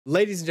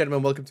Ladies and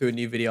gentlemen, welcome to a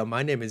new video.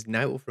 My name is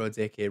NightWolfRhodes,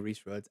 aka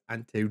Rhodes,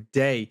 and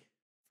today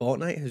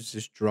Fortnite has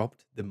just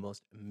dropped the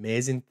most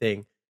amazing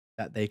thing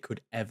that they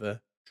could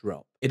ever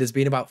drop. It has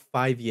been about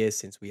 5 years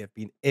since we have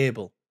been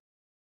able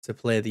to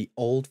play the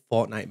old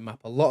Fortnite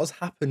map. A lot has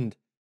happened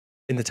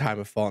in the time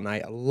of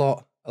Fortnite. A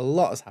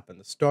lot has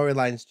happened. The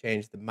storylines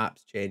changed, the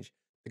maps changed,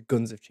 the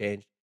guns have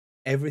changed.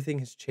 Everything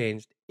has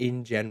changed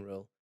in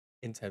general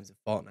in terms of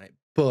Fortnite.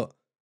 But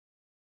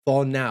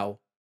for now,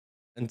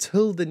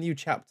 until the new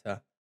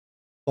chapter,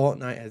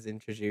 Fortnite has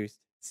introduced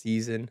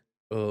Season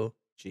OG.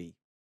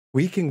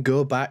 We can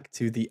go back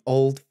to the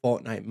old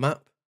Fortnite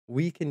map.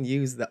 We can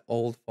use the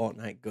old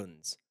Fortnite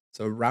guns.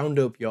 So round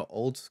up your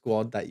old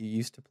squad that you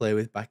used to play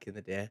with back in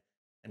the day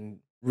and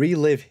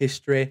relive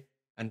history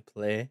and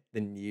play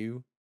the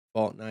new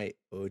Fortnite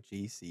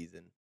OG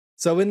season.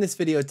 So in this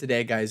video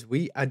today, guys,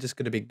 we are just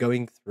going to be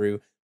going through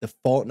the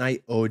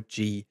Fortnite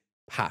OG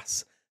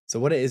pass. So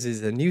what it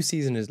is a new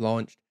season is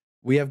launched.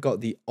 We have got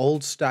the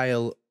old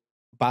style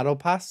battle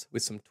pass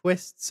with some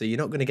twists, so you're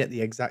not going to get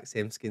the exact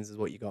same skins as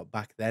what you got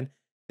back then.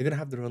 They're going to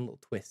have their own little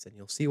twists, and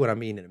you'll see what I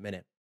mean in a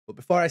minute. But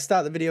before I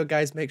start the video,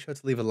 guys, make sure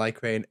to leave a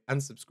like rating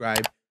and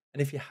subscribe.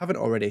 And if you haven't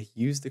already,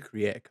 use the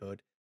creator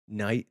code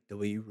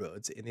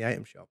NightWRhodes in the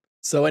item shop.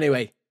 So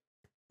anyway,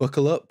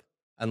 buckle up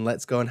and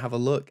let's go and have a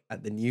look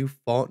at the new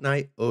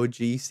Fortnite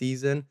OG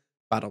season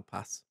battle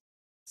pass.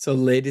 So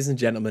ladies and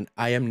gentlemen,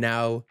 I am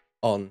now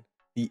on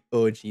the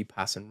OG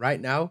pass, and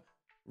right now,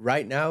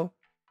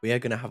 we are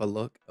going to have a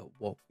look at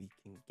what we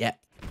can get.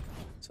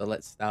 So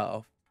let's start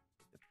off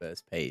with the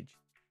first page.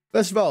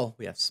 First of all,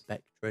 we have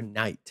Spectra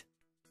Knight.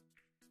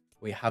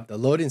 We have the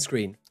loading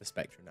screen for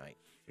Spectra Knight.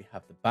 We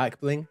have the back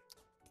bling,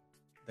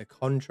 the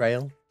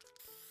contrail,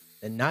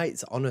 the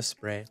Knight's Honor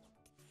Spray,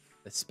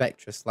 the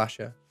Spectra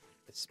Slasher,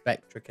 the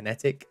Spectra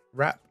Kinetic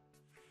Wrap,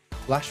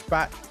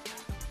 Flashback,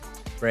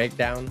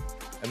 Breakdown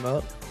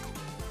emote,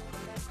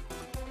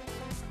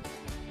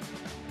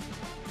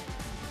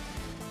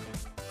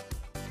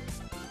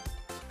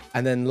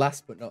 and then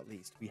last but not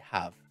least, we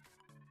have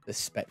the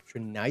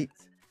Spectra Knight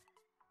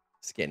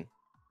skin.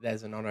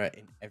 There's an honor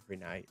in every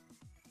night.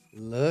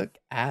 Look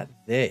at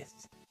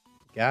this.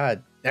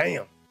 God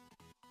damn.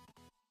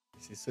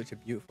 This is such a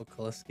beautiful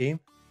color scheme.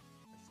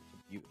 Such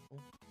a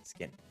beautiful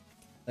skin.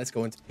 Let's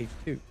go into page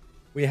 2.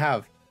 We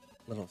have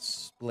a little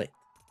split.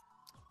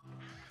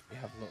 We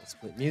have a little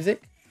split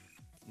music.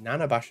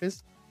 Nana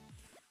Bashes.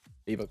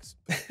 V-Bucks.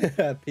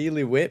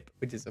 Peely Whip,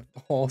 which is an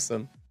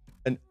awesome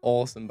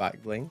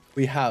back bling.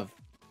 We have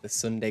the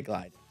Sunday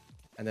Glide.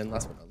 And then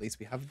last but not least,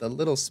 we have the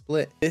little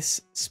split.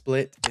 This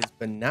split is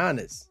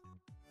bananas.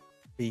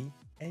 B-A-N-A-N-A-S.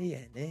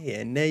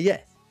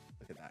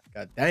 Look at that.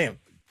 God damn.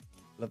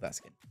 Love that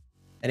skin.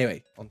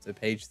 Anyway, on to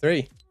page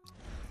 3.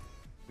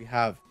 We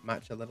have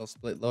Matcha little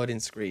split loading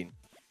screen.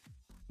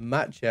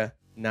 Matcha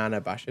Nana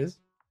Bashes.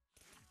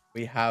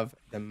 We have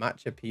the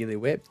Matcha Peely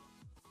Whip.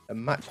 The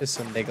Matcha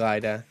Sunday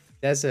Glider.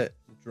 Desert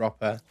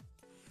Dropper.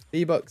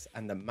 V-Bucks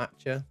and the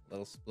Matcha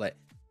little split.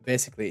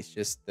 Basically, it's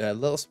just the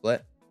little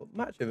split, but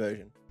Matcha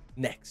version.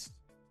 Next,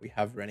 we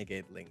have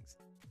Renegade Lynx.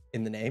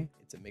 In the name,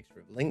 it's a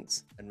mixture of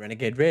Lynx and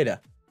Renegade Raider.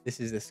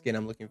 This is the skin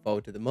I'm looking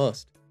forward to the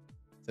most.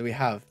 So we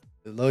have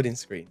the loading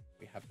screen.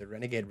 We have the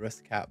Renegade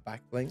Rust Cat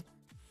back bling,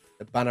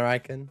 the banner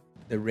icon,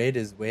 the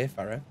Raiders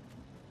Wayfarer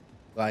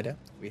glider.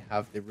 We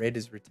have the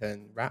Raiders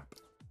Return wrap,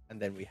 and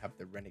then we have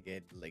the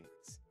Renegade Lynx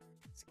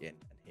skin.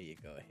 And here you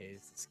go.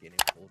 Here's the skin in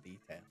full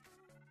detail.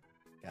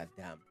 God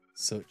damn.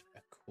 Such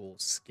a cool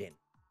skin.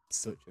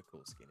 Such a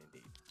cool skin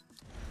indeed.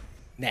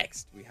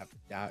 Next, we have the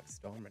Dark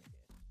Storm Renegade.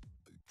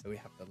 So we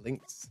have the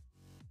Lynx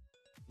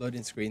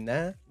loading screen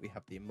there. We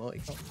have the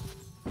emoticon.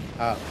 We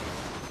have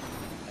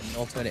an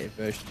alternative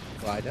version of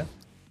the glider.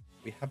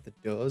 We have the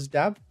Doze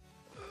dab.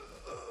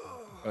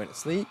 Going to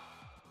sleep.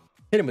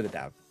 Hit him with a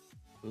dab.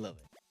 Love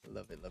it.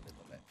 Love it, love it,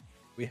 love it.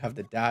 We have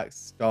the Dark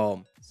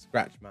Storm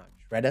Scratch Mark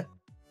Shredder.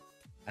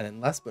 And then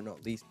last but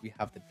not least, we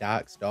have the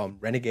Dark Storm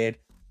Renegade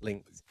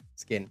Lynx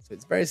skin. So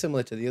it's very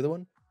similar to the other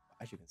one,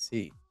 but as you can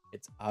see,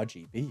 it's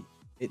RGB.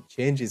 It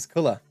changes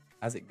color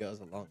as it goes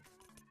along.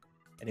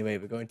 Anyway,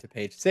 we're going to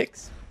page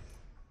 6,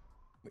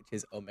 which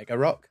is Omega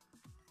Rock.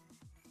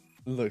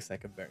 Looks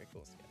like a very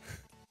cool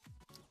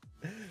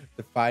skin.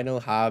 The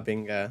final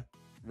Harbinger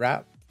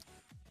wrap.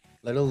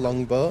 Little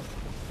longbow.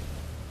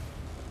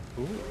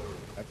 Ooh,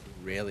 that's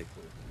really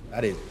cool.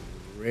 That is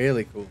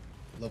really cool.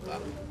 Love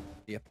that.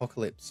 The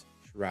Apocalypse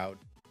Shroud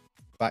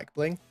back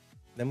bling.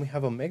 Then we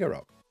have Omega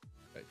Rock.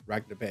 So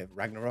it's a bit of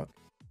Ragnarok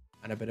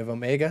and a bit of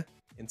Omega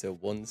into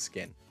one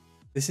skin.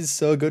 This is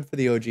so good for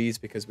the OGs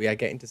because we are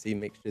getting to see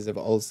mixtures of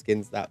old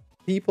skins that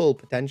people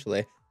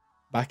potentially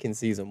back in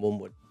season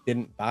 1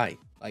 didn't buy.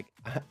 Like,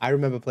 I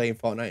remember playing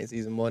Fortnite in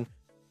season 1.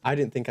 I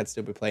didn't think I'd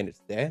still be playing it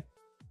today.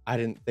 I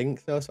didn't think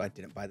so I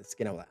didn't buy the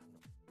skin. I was like,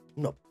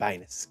 I'm not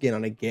buying a skin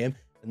on a game.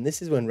 And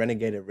this is when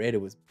Renegade and Raider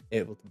was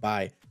able to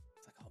buy.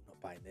 It's like, oh, I'm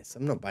not buying this.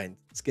 I'm not buying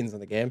skins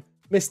on the game.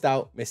 Missed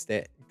out, missed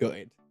it,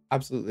 gutted.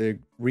 Absolutely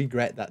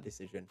regret that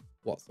decision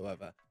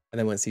whatsoever. And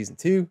then when season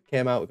 2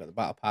 came out, we got the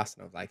battle pass,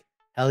 and I was like,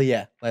 hell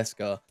yeah, let's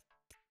go.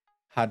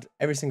 Had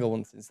every single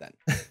one since then.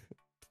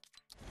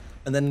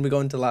 And then we go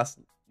into last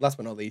but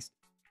not least,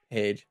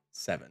 page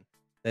 7.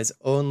 There's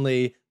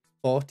only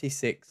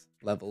 46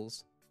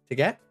 levels to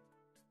get.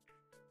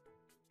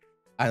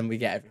 And we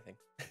get everything.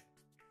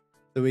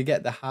 So we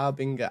get the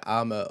Harbinger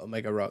Armor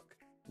Omega Rock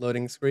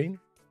loading screen.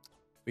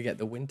 We get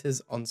the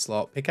Winter's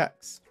Onslaught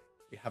pickaxe.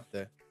 We have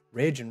the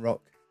Raging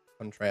Rock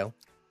contrail.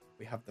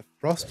 We have the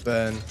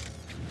Frostburn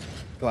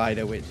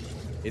glider, which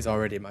is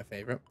already my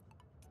favorite.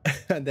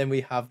 And then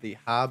we have the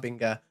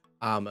Harbinger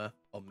Armor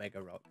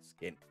Omega Rock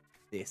skin.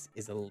 This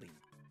is elite.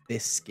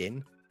 This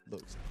skin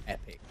looks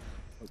epic.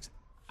 Looks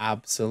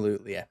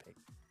absolutely epic.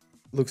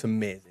 Looks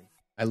amazing.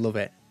 I love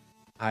it.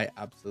 I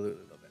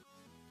absolutely love it.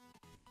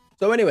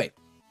 So anyway,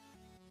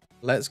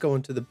 let's go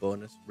into the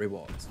bonus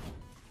rewards.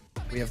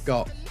 We have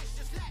got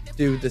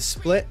do the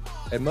split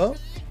emote.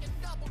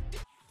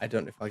 I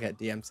don't know if I'll get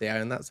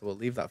DMCI on that, so we'll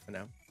leave that for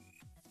now.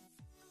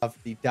 Have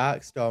the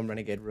Dark Storm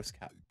Renegade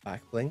Rustcat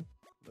back bling.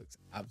 Looks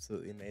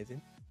absolutely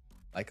amazing.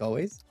 Like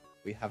always,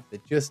 we have the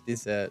Just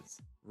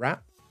Desserts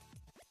wrap.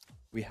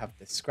 We have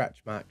the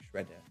Scratch Mark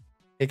Shredder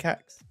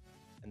pickaxe.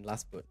 And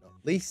last but not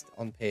least,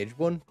 on page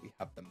 1, we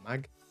have the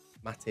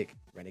Magmatic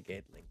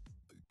Renegade link.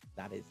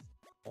 That is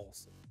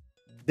awesome.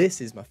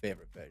 This is my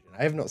favorite version.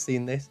 I have not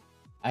seen this.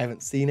 I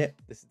haven't seen it.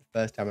 This is the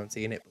first time I'm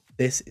seeing it, but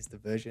this is the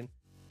version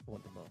I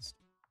want the most.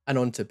 And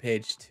on to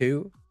page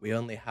 2, we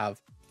only have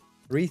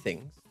 3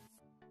 things,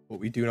 but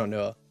we do not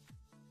know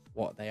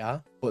what they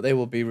are, but they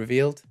will be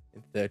revealed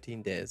in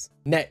 13 days.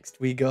 Next,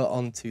 we go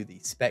on to the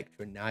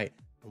Spectra Knight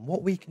and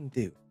what we can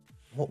do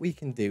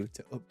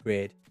to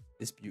upgrade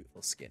this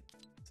beautiful skin.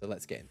 So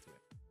let's get into it.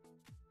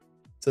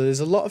 So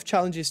there's a lot of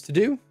challenges to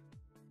do.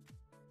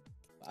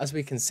 As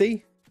we can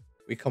see,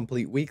 we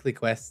complete weekly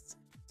quests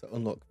to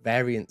unlock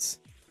variants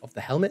of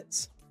the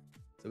helmets.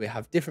 So we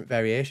have different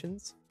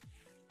variations.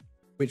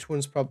 Which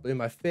one's probably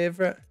my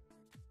favorite?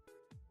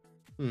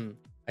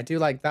 I do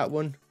like that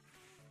one.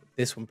 But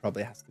this one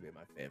probably has to be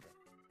my favorite.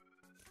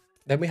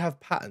 Then we have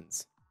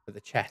patterns for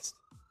the chest.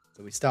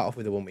 So we start off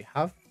with the one we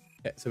have.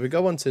 Okay, so we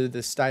go on to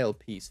the style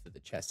piece for the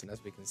chest. And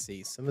as we can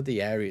see, some of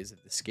the areas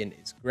of the skin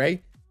is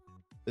grey.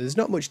 There's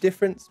not much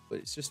difference, but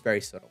it's just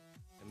very subtle.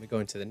 Then we go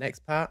into the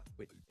next part,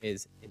 which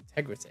is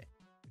integrity.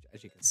 Which,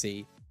 as you can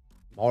see,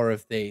 more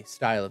of the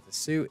style of the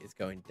suit is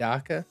going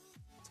darker.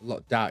 It's a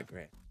lot dark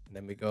grey. And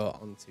then we go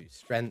on to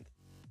strength,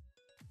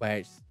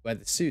 where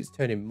the suit's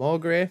turning more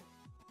grey,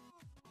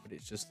 but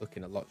it's just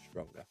looking a lot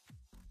stronger.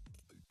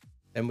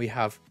 Then we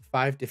have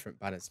 5 different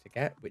banners to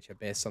get, which are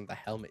based on the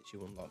helmets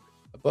you unlock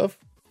above.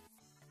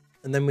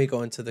 And then we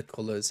go into the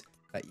colours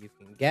that you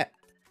can get.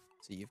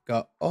 So you've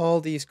got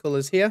all these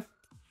colours here.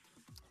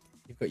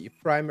 You've got your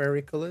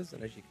primary colours,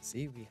 and as you can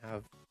see, we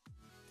have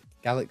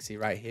Galaxy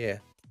right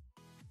here,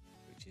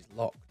 which is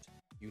locked.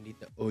 You need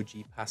the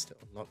OG pass to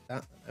unlock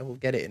that. I will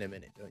get it in a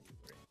minute, don't you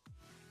worry.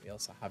 We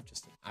also have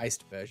just an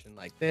iced version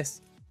like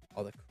this,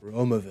 or the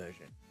chroma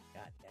version.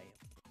 God damn.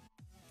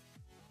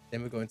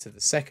 Then we go into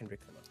the secondary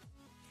colour,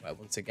 where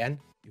once again,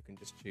 you can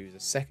just choose a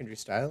secondary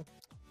style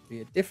to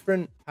be a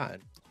different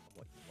pattern on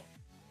what you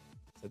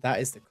want. So that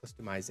is the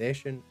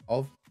customization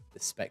of the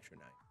Spectra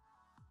Knight.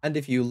 And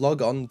if you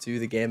log on to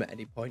the game at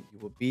any point, you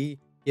will be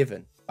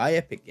given by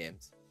Epic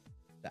Games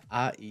the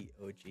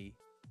REOG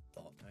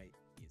Fortnite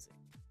music.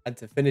 And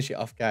to finish it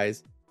off,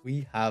 guys,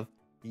 we have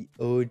the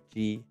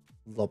OG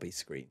lobby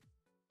screen.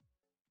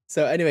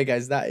 So anyway,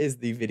 guys, that is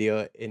the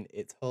video in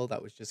its whole.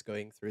 That was just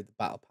going through the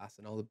battle pass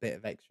and all the bit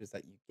of extras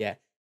that you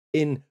get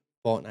in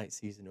Fortnite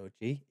Season OG.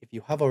 If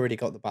you have already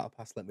got the battle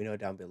pass, let me know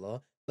down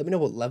below. Let me know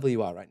what level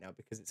you are right now,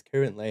 because it's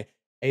currently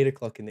 8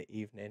 o'clock in the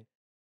evening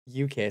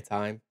UK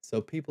time,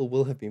 so people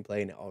will have been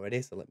playing it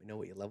already. So let me know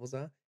what your levels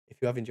are. If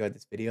you have enjoyed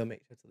this video,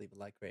 make sure to leave a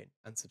like, rating,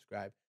 and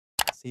subscribe.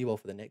 I'll see you all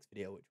for the next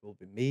video, which will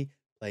be me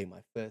playing my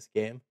first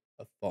game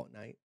of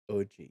Fortnite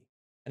OG.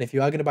 And if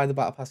you are going to buy the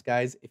battle pass,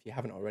 guys, if you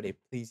haven't already,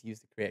 please use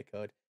the creator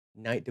code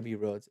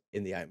NightWRhodes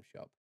in the item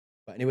shop.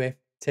 But anyway,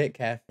 take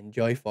care,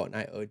 enjoy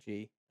Fortnite OG,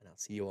 and I'll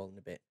see you all in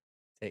a bit.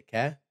 Take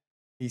care,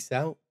 peace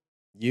out,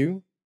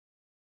 you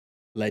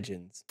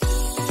legends.